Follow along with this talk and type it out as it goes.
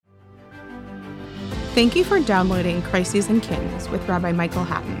Thank you for downloading Crises and Kings with Rabbi Michael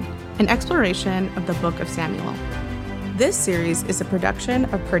Hatton, an exploration of the Book of Samuel. This series is a production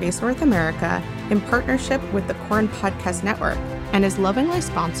of Pardes North America in partnership with the Korn Podcast Network and is lovingly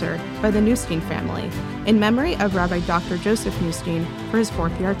sponsored by the Neustein family in memory of Rabbi Dr. Joseph Neustein for his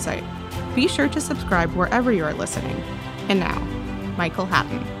fourth yahrzeit. Be sure to subscribe wherever you are listening. And now, Michael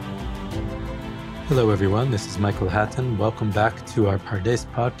Hatton. Hello, everyone. This is Michael Hatton. Welcome back to our Pardes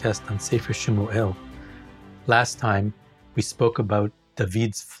podcast on Sefer Shemuel. Last time, we spoke about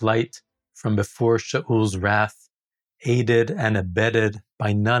David's flight from before Shaul's wrath, aided and abetted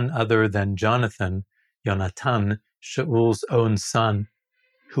by none other than Jonathan, Shaul's own son,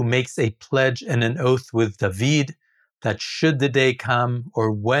 who makes a pledge and an oath with David that should the day come,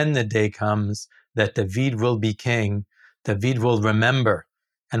 or when the day comes, that David will be king, David will remember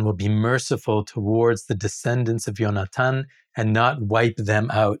and will be merciful towards the descendants of Jonathan and not wipe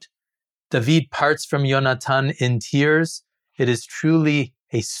them out. David parts from Jonathan in tears. It is truly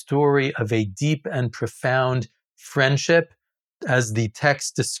a story of a deep and profound friendship. As the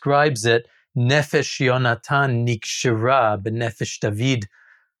text describes it, Nefesh Jonathan nikshira b'nefesh David.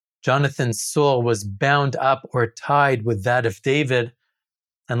 Jonathan's soul was bound up or tied with that of David.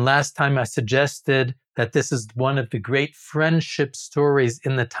 And last time I suggested that this is one of the great friendship stories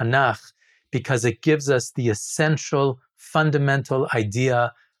in the Tanakh because it gives us the essential, fundamental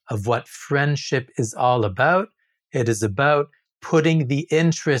idea of what friendship is all about. It is about putting the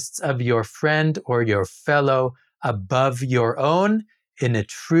interests of your friend or your fellow above your own in a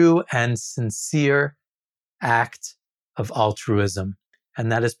true and sincere act of altruism. And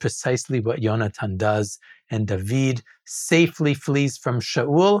that is precisely what Jonathan does. And David safely flees from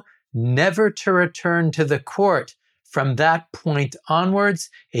Shaul, never to return to the court. From that point onwards,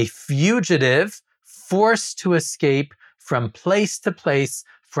 a fugitive forced to escape from place to place,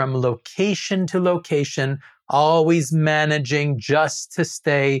 from location to location, always managing just to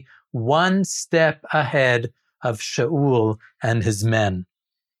stay one step ahead of Shaul and his men.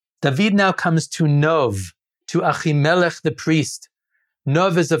 David now comes to Nov, to Achimelech the priest.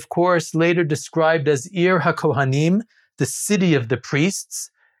 Nov is, of course, later described as Ir HaKohanim, the city of the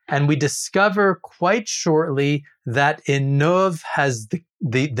priests, and we discover quite shortly that in Nov has the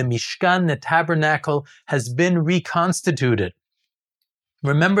Mishkan, the tabernacle, has been reconstituted.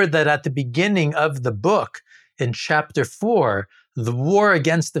 Remember that at the beginning of the book, in chapter 4, the war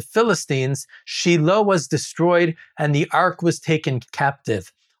against the Philistines, Shiloh was destroyed and the ark was taken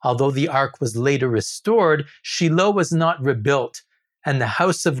captive. Although the ark was later restored, Shiloh was not rebuilt, and the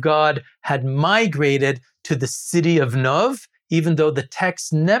house of God had migrated to the city of Nov, even though the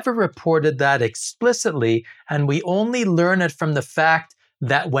text never reported that explicitly, and we only learn it from the fact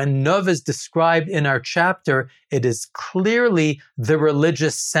that when Nov is described in our chapter, it is clearly the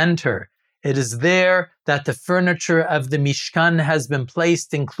religious center. It is there that the furniture of the Mishkan has been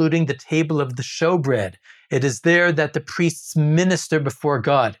placed, including the table of the showbread. It is there that the priests minister before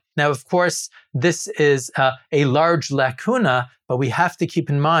God. Now, of course, this is a large lacuna, but we have to keep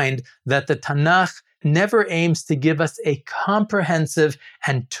in mind that the Tanakh never aims to give us a comprehensive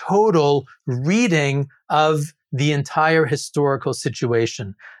and total reading of the entire historical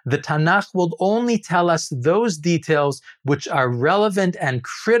situation. The Tanakh will only tell us those details which are relevant and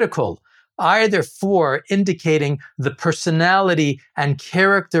critical, either for indicating the personality and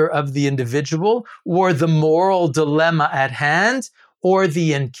character of the individual, or the moral dilemma at hand, or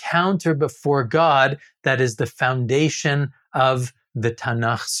the encounter before God that is the foundation of the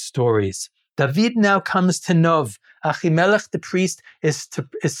Tanakh stories. David now comes to Nov. Achimelech the priest is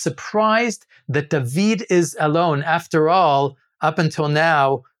surprised that David is alone. After all, up until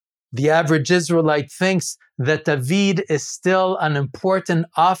now, the average Israelite thinks that David is still an important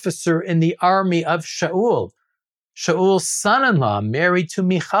officer in the army of Shaul. Shaul's son-in-law, married to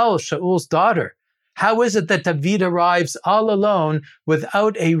Michal, Shaul's daughter. How is it that David arrives all alone,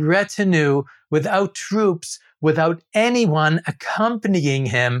 without a retinue, without troops, without anyone accompanying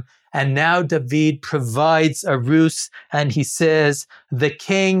him? And now David provides a ruse, and he says, the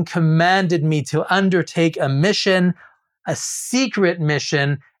king commanded me to undertake a mission, a secret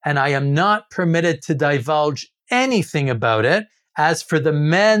mission, and I am not permitted to divulge anything about it. As for the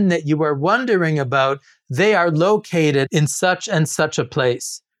men that you are wondering about, they are located in such and such a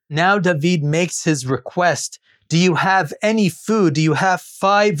place. Now David makes his request. Do you have any food? Do you have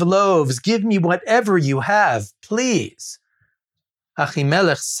 5 loaves? Give me whatever you have, please.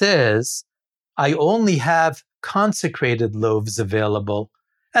 Achimelech says, I only have consecrated loaves available.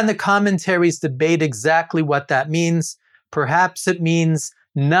 And the commentaries debate exactly what that means. Perhaps it means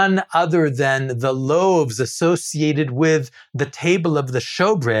none other than the loaves associated with the table of the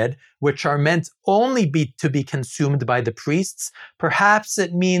showbread, which are meant only to be consumed by the priests. Perhaps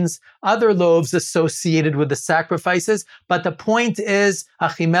it means other loaves associated with the sacrifices, but the point is,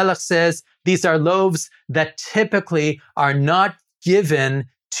 Achimelech says, these are loaves that typically are not given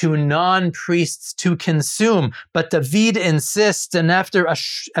to non-priests to consume. But David insists, and after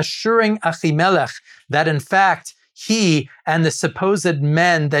assuring Achimelech that in fact he and the supposed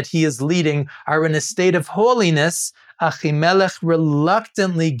men that he is leading are in a state of holiness, Achimelech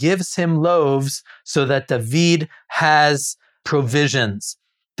reluctantly gives him loaves so that David has provisions.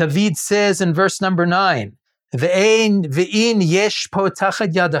 David says in verse number 9,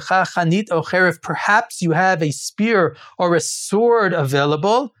 perhaps you have a spear or a sword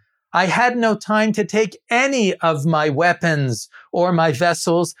available. I had no time to take any of my weapons or my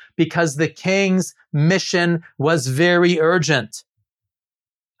vessels because the king's mission was very urgent.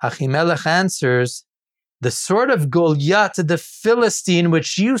 Achimelech answers, the sword of Goliath, the Philistine,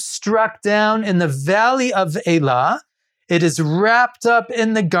 which you struck down in the valley of Elah, it is wrapped up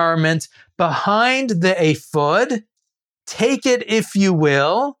in the garment behind the ephod. Take it if you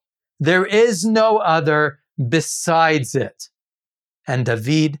will. There is no other besides it. And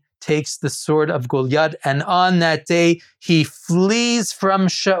David takes the sword of Goliath, and on that day he flees from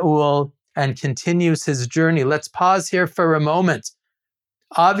Shaul and continues his journey. Let's pause here for a moment.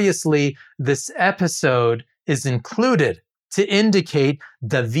 Obviously, this episode is included to indicate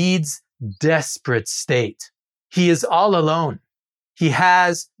David's desperate state. He is all alone. He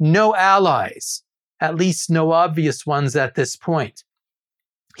has no allies, at least no obvious ones at this point.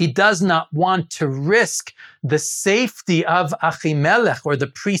 He does not want to risk the safety of Achimelech or the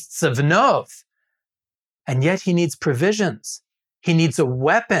priests of Nov. And yet he needs provisions. He needs a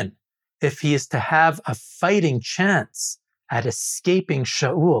weapon if he is to have a fighting chance at escaping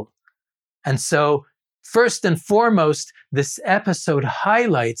Shaul. And so, first and foremost, this episode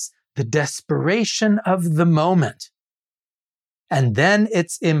highlights the desperation of the moment, and then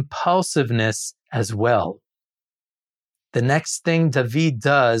its impulsiveness as well. The next thing David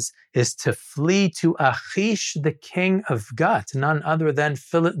does is to flee to Achish, the king of Gath, none other than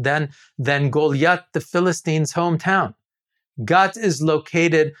Goliath, the Philistines' hometown. Gath is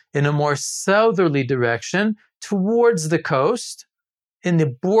located in a more southerly direction towards the coast, in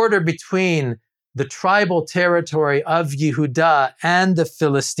the border between the tribal territory of Yehudah and the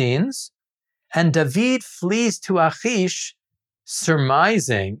Philistines. And David flees to Achish,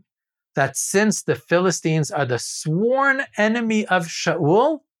 surmising that since the Philistines are the sworn enemy of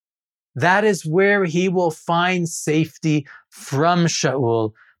Shaul, that is where he will find safety from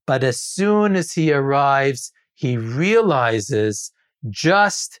Shaul. But as soon as he arrives, he realizes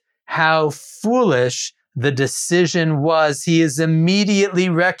just how foolish the decision was. He is immediately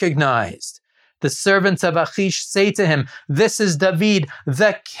recognized. The servants of Achish say to him, "This is David,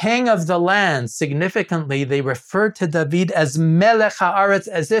 the king of the land." Significantly, they refer to David as Melech Haaretz,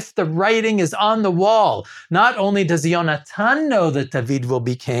 as if the writing is on the wall. Not only does Yonatan know that David will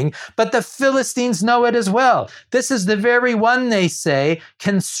be king, but the Philistines know it as well. This is the very one, they say,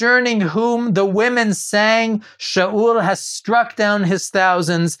 concerning whom the women sang, "Shaul has struck down his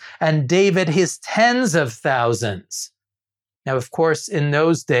thousands, and David his tens of thousands." Now, of course, in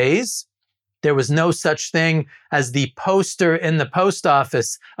those days, there was no such thing as the poster in the post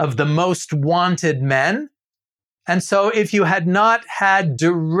office of the most wanted men. And so if you had not had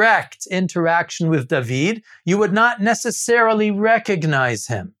direct interaction with David, you would not necessarily recognize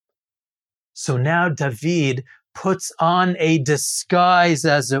him. So now David puts on a disguise,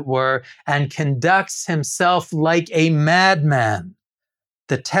 as it were, and conducts himself like a madman.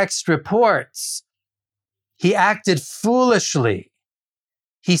 The text reports he acted foolishly.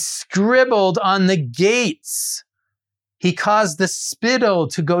 He scribbled on the gates. He caused the spittle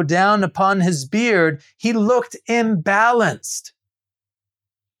to go down upon his beard. He looked imbalanced.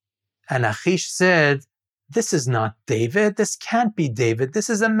 And Achish said, "This is not David. This can't be David. This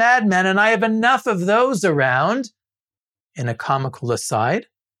is a madman, and I have enough of those around," in a comical aside.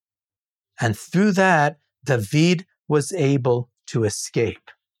 And through that, David was able to escape.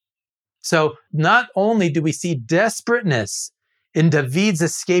 So not only do we see desperateness in David's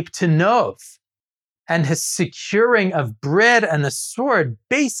escape to Nov and his securing of bread and a sword,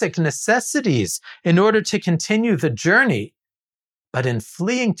 basic necessities in order to continue the journey, but in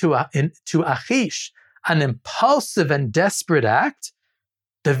fleeing to Achish, an impulsive and desperate act,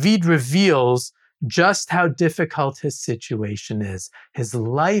 David reveals just how difficult his situation is. His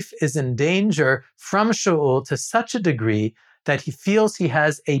life is in danger from Shaul to such a degree that he feels he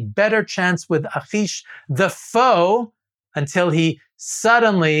has a better chance with Achish, the foe, until he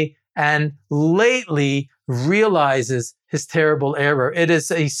suddenly and lately realizes his terrible error. It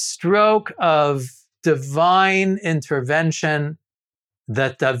is a stroke of divine intervention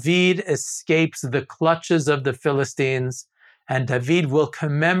that David escapes the clutches of the Philistines, and David will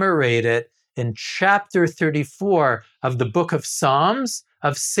commemorate it in chapter 34 of the book of Psalms,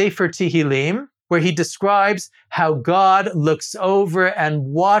 of Sefer Tehillim, where he describes how God looks over and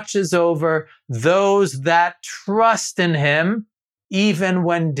watches over those that trust in him, even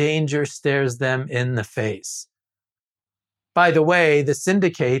when danger stares them in the face. By the way, this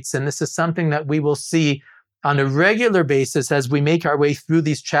indicates, and this is something that we will see on a regular basis as we make our way through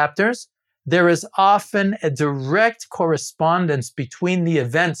these chapters, there is often a direct correspondence between the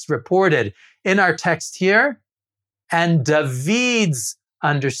events reported in our text here and David's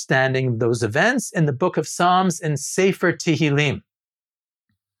understanding of those events in the book of Psalms and Sefer Tehillim.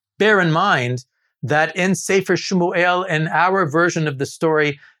 Bear in mind that in Sefer Shmuel, in our version of the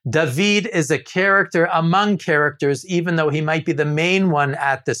story, David is a character among characters, even though he might be the main one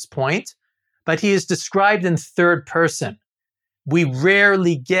at this point, but he is described in third person. We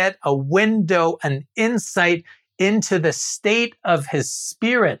rarely get a window, an insight into the state of his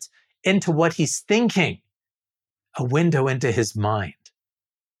spirit, into what he's thinking, a window into his mind.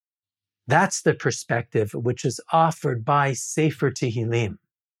 That's the perspective which is offered by Sefer Tehillim,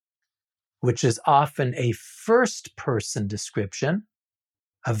 which is often a first-person description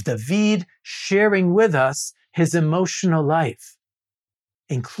of David sharing with us his emotional life,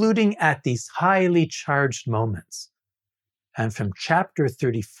 including at these highly charged moments. And from chapter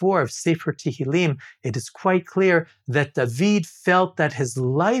 34 of Sefer Tehillim, it is quite clear that David felt that his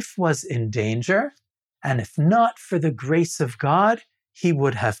life was in danger, and if not for the grace of God, he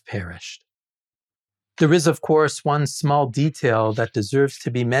would have perished. There is, of course, one small detail that deserves to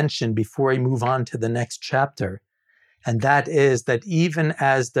be mentioned before we move on to the next chapter, and that is that even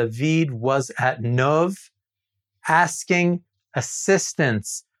as David was at Nov, asking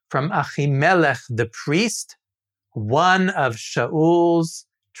assistance from Achimelech the priest, one of Shaul's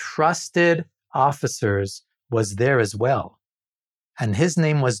trusted officers was there as well, and his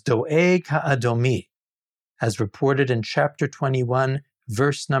name was Doeg HaAdomi, as reported in chapter 21,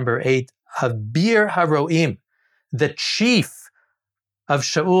 verse number 8, of Bir HaRoim, the chief of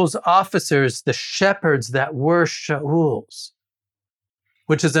Shaul's officers, the shepherds that were Shaul's,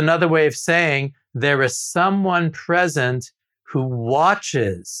 which is another way of saying there is someone present who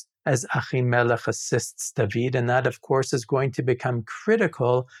watches as Achimelech assists David, and that, of course, is going to become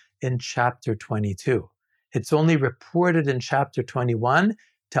critical in chapter 22. It's only reported in chapter 21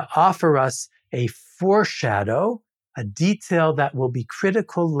 to offer us a foreshadow, a detail that will be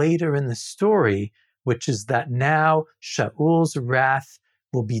critical later in the story, which is that now Shaul's wrath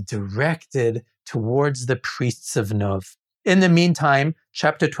will be directed towards the priests of Nov. In the meantime,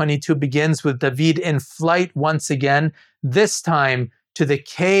 chapter 22 begins with David in flight once again, this time to the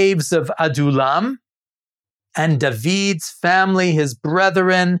caves of Adullam, and David's family, his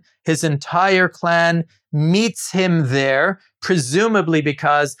brethren, his entire clan meets him there, presumably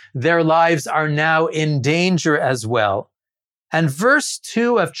because their lives are now in danger as well. And verse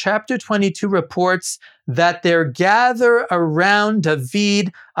 2 of chapter 22 reports that there gather around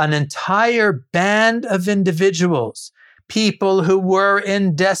David an entire band of individuals, people who were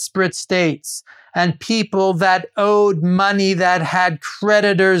in desperate states, and people that owed money, that had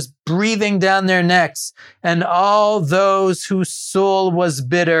creditors breathing down their necks, and all those whose soul was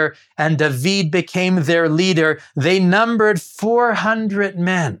bitter, and David became their leader. They numbered 400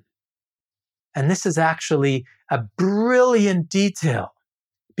 men. And this is actually a brilliant detail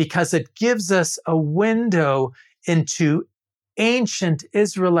because it gives us a window into ancient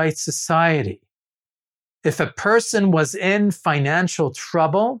Israelite society. If a person was in financial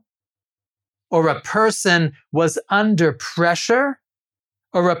trouble, or a person was under pressure,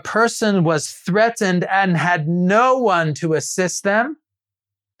 or a person was threatened and had no one to assist them,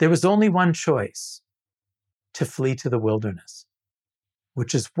 there was only one choice: to flee to the wilderness,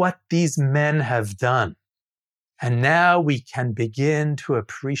 which is what these men have done. And now we can begin to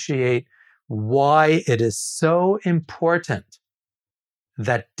appreciate why it is so important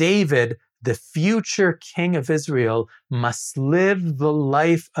that David, the future king of Israel, must live the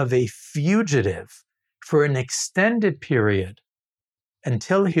life of a fugitive for an extended period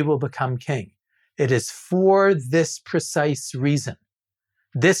until he will become king. It is for this precise reason.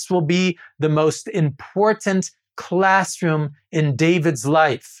 This will be the most important classroom in David's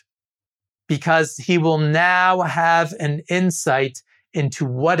life because he will now have an insight into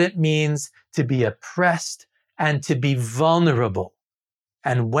what it means to be oppressed and to be vulnerable.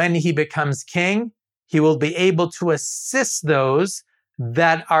 And when he becomes king, He will be able to assist those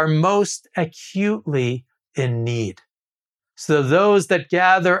that are most acutely in need. So those that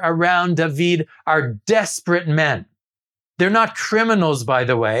gather around David are desperate men. They're not criminals, by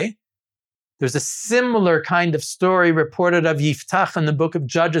the way. There's a similar kind of story reported of Yiftach in the book of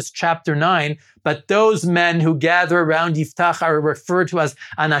Judges, chapter 9. But those men who gather around Yiftach are referred to as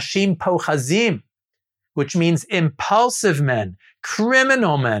Anashim Pochazim, which means impulsive men,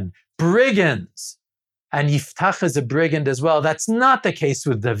 criminal men, brigands. And Yiftach is a brigand as well. That's not the case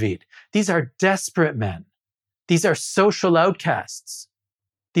with David. These are desperate men. These are social outcasts.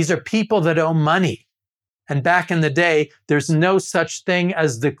 These are people that owe money. And back in the day, there's no such thing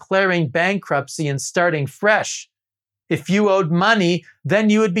as declaring bankruptcy and starting fresh. If you owed money, then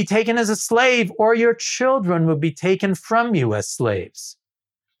you would be taken as a slave, or your children would be taken from you as slaves.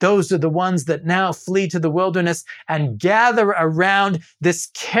 Those are the ones that now flee to the wilderness and gather around this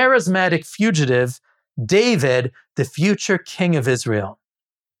charismatic fugitive, David, the future king of Israel.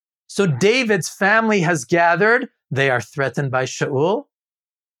 So David's family has gathered. They are threatened by Shaul.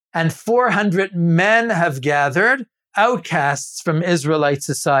 And 400 men have gathered, outcasts from Israelite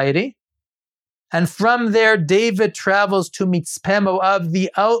society. And from there, David travels to Mitzpeh Moab,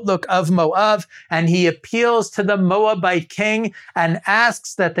 the outlook of Moab, and he appeals to the Moabite king and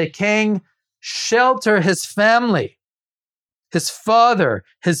asks that the king shelter his family, his father,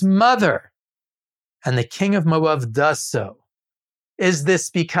 his mother. And the king of Moab does so. Is this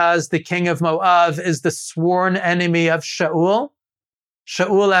because the king of Moab is the sworn enemy of Shaul?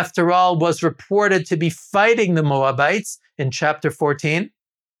 Shaul, after all, was reported to be fighting the Moabites in chapter 14.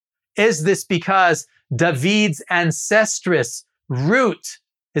 Is this because David's ancestress root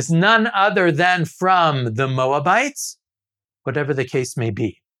is none other than from the Moabites? Whatever the case may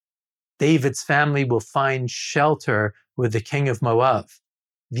be, David's family will find shelter with the king of Moab,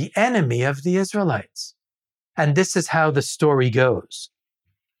 the enemy of the Israelites. And this is how the story goes.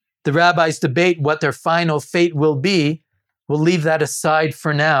 The rabbis debate what their final fate will be. We'll leave that aside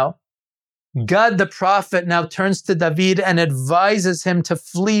for now. Gad the prophet now turns to David and advises him to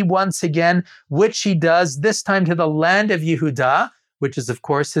flee once again, which he does, this time to the land of Yehudah, which is, of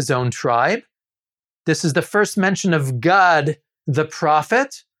course, his own tribe. This is the first mention of Gad the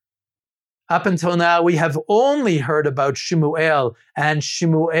prophet. Up until now, we have only heard about Shemuel and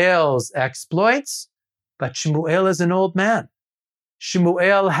Shemuel's exploits, but Shemuel is an old man.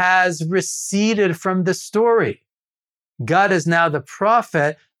 Shemuel has receded from the story. God is now the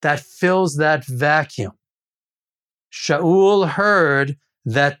prophet that fills that vacuum. Shaul heard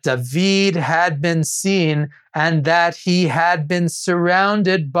that David had been seen and that he had been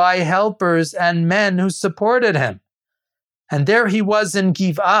surrounded by helpers and men who supported him. And there he was in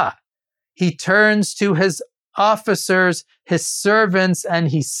Giv'ah. He turns to his officers, his servants, and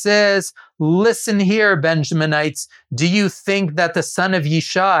he says, "Listen here, Benjaminites, do you think that the son of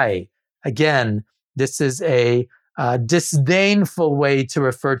Yishai," again, this is a disdainful way to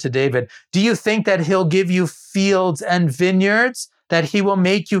refer to David, "do you think that he'll give you fields and vineyards, that he will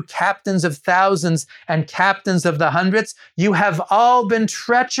make you captains of thousands and captains of the hundreds? You have all been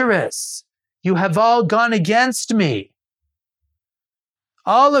treacherous. You have all gone against me.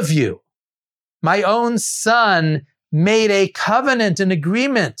 All of you. My own son made a covenant, an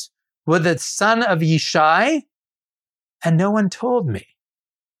agreement with the son of Yishai, and no one told me.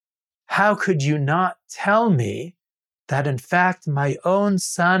 How could you not tell me that in fact my own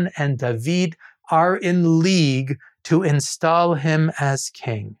son and David are in league to install him as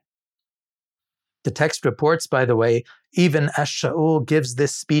king?" The text reports, by the way, even as Shaul gives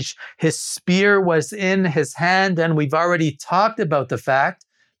this speech, his spear was in his hand, and we've already talked about the fact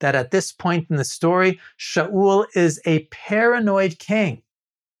that at this point in the story, Shaul is a paranoid king,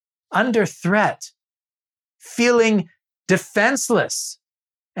 under threat, feeling defenseless,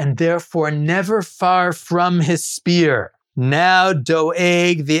 and therefore never far from his spear. Now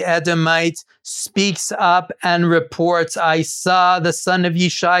Doeg the Edomite speaks up and reports, "I saw the son of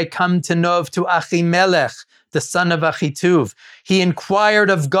Yishai come to Nov to Achimelech, the son of Achituv. He inquired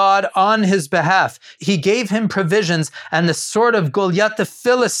of God on his behalf. He gave him provisions and the sword of Goliath the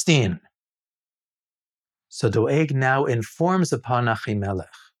Philistine." So Doeg now informs upon Achimelech.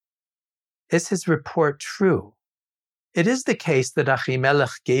 Is his report true? It is the case that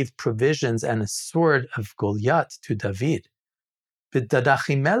Achimelech gave provisions and a sword of Goliath to David. But did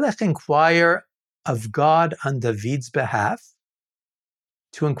Achimelech inquire of God on David's behalf?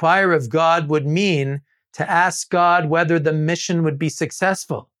 To inquire of God would mean to ask God whether the mission would be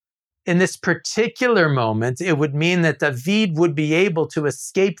successful. In this particular moment, it would mean that David would be able to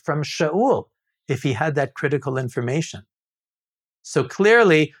escape from Shaul if he had that critical information. So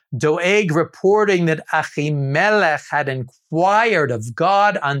clearly, Doeg reporting that Achimelech had inquired of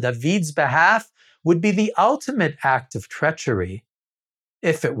God on David's behalf would be the ultimate act of treachery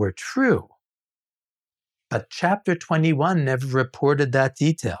if it were true. But chapter 21 never reported that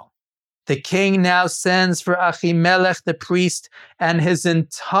detail. The king now sends for Achimelech the priest and his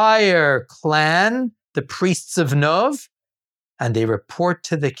entire clan, the priests of Nov, and they report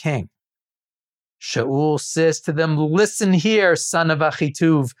to the king. Shaul says to them, "Listen here, son of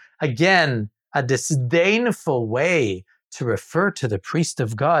Achituv." Again, a disdainful way to refer to the priest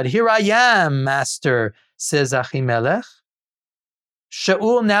of God. "Here I am, master," says Achimelech.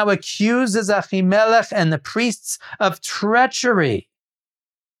 Shaul now accuses Achimelech and the priests of treachery.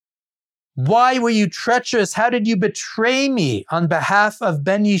 "Why were you treacherous? How did you betray me on behalf of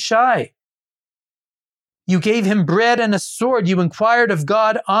Ben Yishai? You gave him bread and a sword. You inquired of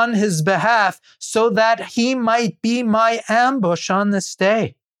God on his behalf so that he might be my ambush on this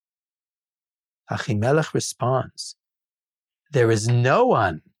day." Achimelech responds, "There is no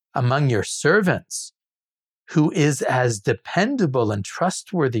one among your servants who is as dependable and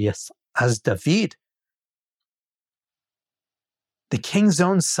trustworthy as David, the king's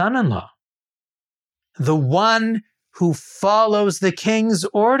own son-in-law, the one who follows the king's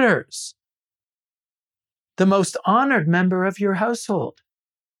orders, the most honored member of your household."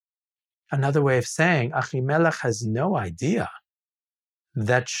 Another way of saying, Achimelech has no idea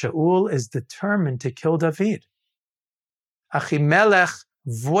that Shaul is determined to kill David. Achimelech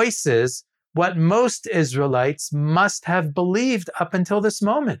voices what most Israelites must have believed up until this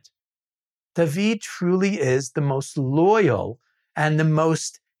moment. David truly is the most loyal and the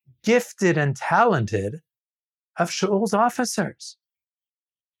most gifted and talented of Shaul's officers.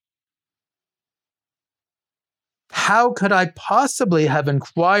 How could I possibly have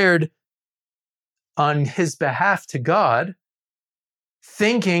inquired on his behalf to God,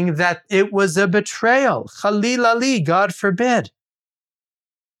 thinking that it was a betrayal? Chalil ali, God forbid.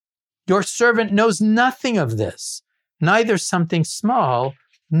 Your servant knows nothing of this, neither something small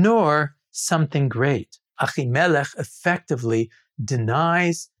nor something great. Achimelech effectively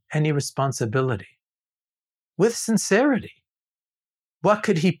denies any responsibility with sincerity. What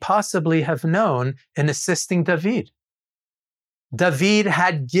could he possibly have known in assisting David? David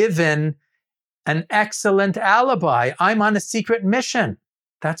had given an excellent alibi. "I'm on a secret mission.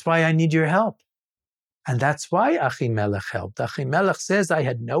 That's why I need your help." And that's why Achimelech helped. Achimelech says, "I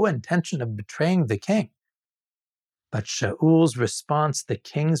had no intention of betraying the king." But Shaul's response, the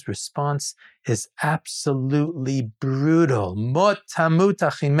king's response, is absolutely brutal. "Mot tamut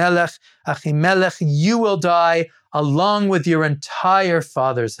Achimelech." Achimelech, you will die along with your entire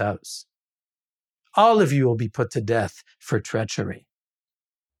father's house. All of you will be put to death for treachery.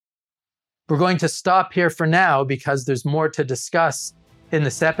 We're going to stop here for now because there's more to discuss in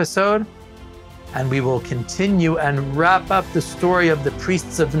this episode. And we will continue and wrap up the story of the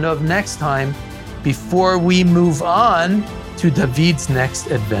priests of Nov next time before we move on to David's next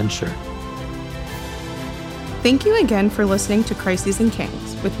adventure. Thank you again for listening to Crises and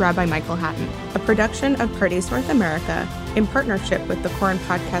Kings with Rabbi Michael Hatton, a production of Pardes North America in partnership with the Koren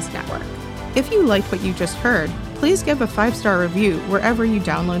Podcast Network. If you liked what you just heard, please give a 5-star review wherever you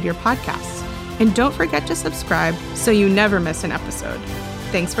download your podcasts. And don't forget to subscribe so you never miss an episode.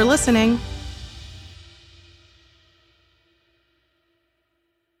 Thanks for listening.